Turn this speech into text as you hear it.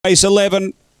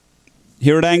Race-11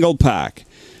 here at Angle-Park.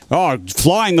 Oh,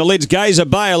 flying the lids, Gazer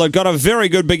Bale. It got a very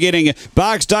good beginning.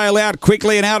 Barksdale out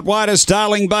quickly and out wide as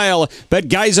Starling Bale. But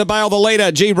Gazer Bale, the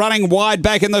leader. Running wide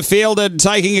back in the field and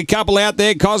taking a couple out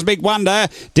there. Cosmic Wonder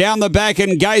down the back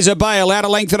and Gazer Bale out a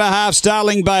length and a half.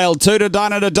 Starling Bale, 2 to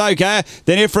Dinah Doka.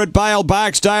 Then Ifrit Bale,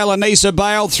 Barksdale, Anissa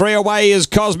Bale. 3 away is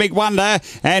Cosmic Wonder.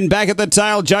 And back at the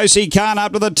tail, Josie Khan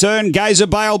up to the turn. Gazer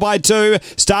Bale by 2.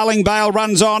 Starling Bale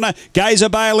runs on. Gazer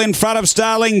Bale in front of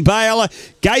Starling Bale.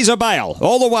 Gazer Bale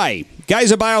all the way.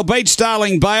 Gazer Bale beats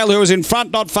Starling Bale, who was in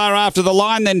front not far after the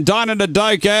line. Then Dinah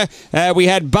Doka. We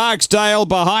had Barksdale.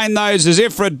 Behind those is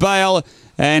Ifrit Bale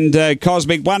and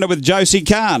Cosmic Wonder with Josie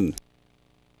Khan.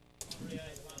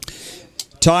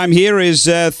 Time here is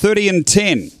 30 and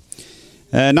 10.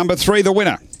 Number 3, the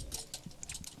winner.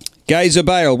 Gazer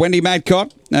Bale, Wendy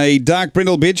Matcott, a dark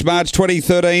brindle bitch, March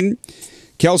 2013.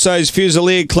 Kelso's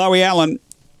Fusilier, Chloe Allen.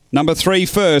 Number 3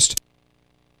 first.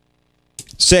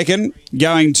 Second,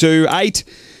 going to 8,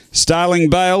 Starling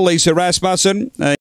Bale, Lisa Rasmussen.